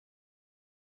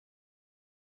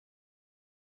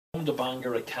Home to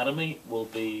Bangor Academy will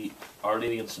be Our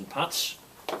Lady and St Pat's.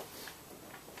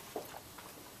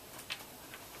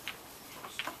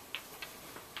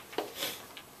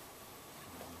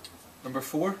 Number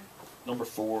four,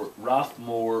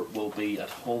 Rathmore will be at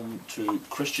home to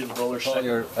Christian Brothers. Paul,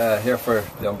 you're here for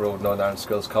the Umbro Northern Ireland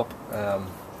Schools Cup.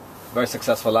 Very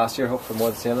successful last year. Hope for more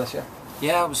the same this year.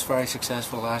 Yeah, it was very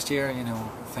successful last year. You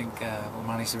know, I think we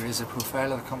managed to raise the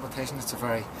profile of the competition. It's a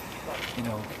very,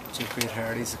 it's a great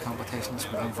heritage. The competition has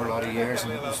been going for a lot of years,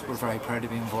 and we're very proud to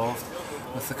be involved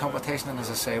with the competition. And as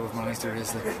I say, we've managed to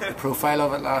raise the profile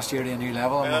of it last year to a new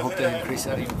level, and we hope to increase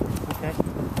that even. Okay.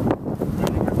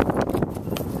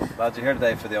 Lads, you're here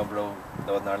today for the Umbro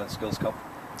Northern Ireland Schools Cup.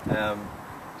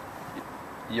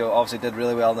 You obviously did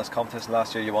really well in this competition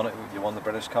last year. You won it. You won the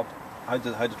British Cup. How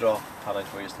did the draw pan out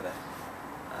for you today?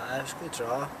 It was a good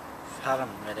draw. Haven't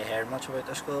really heard much about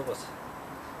the school, but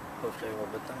hopefully we'll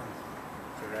beat them and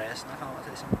progress in the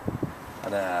competition.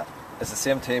 And is the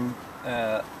same team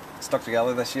stuck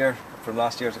together this year from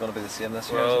last year? Is it going to be the same this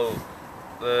year? Well,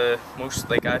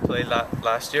 I played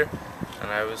last year, and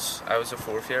I was a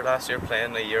fourth year last year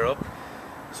playing a year up.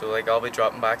 So I'll be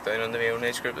dropping back down into my own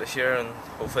age group this year, and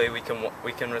hopefully we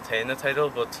can retain the title.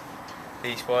 But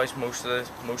these boys, most of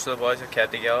the boys have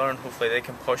kept together, and hopefully they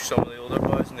can push some of the older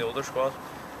boys in the older squad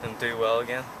and do well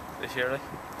again this year.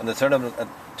 And the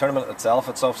tournament itself,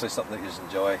 it's obviously something that you just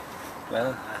enjoy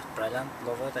playing. Brilliant,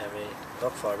 love it.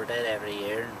 Look forward to it every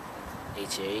year.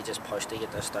 Each year you just push to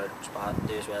get the start spot and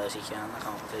do as well as you can in the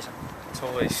competition. It's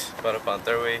always a bit of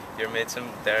banter with your mates in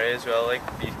Derry as well.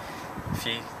 If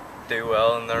you do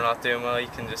well and they're not doing well, you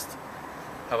can just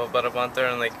have a bit of banter,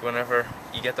 and whenever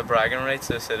you get the bragging rights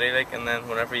to the city, and then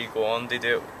whenever you go on to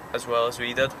do it as well as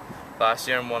we did last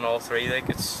year and won all three,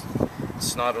 it's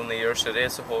not only your city,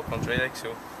 it's the whole country,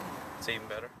 so it's even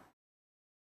better.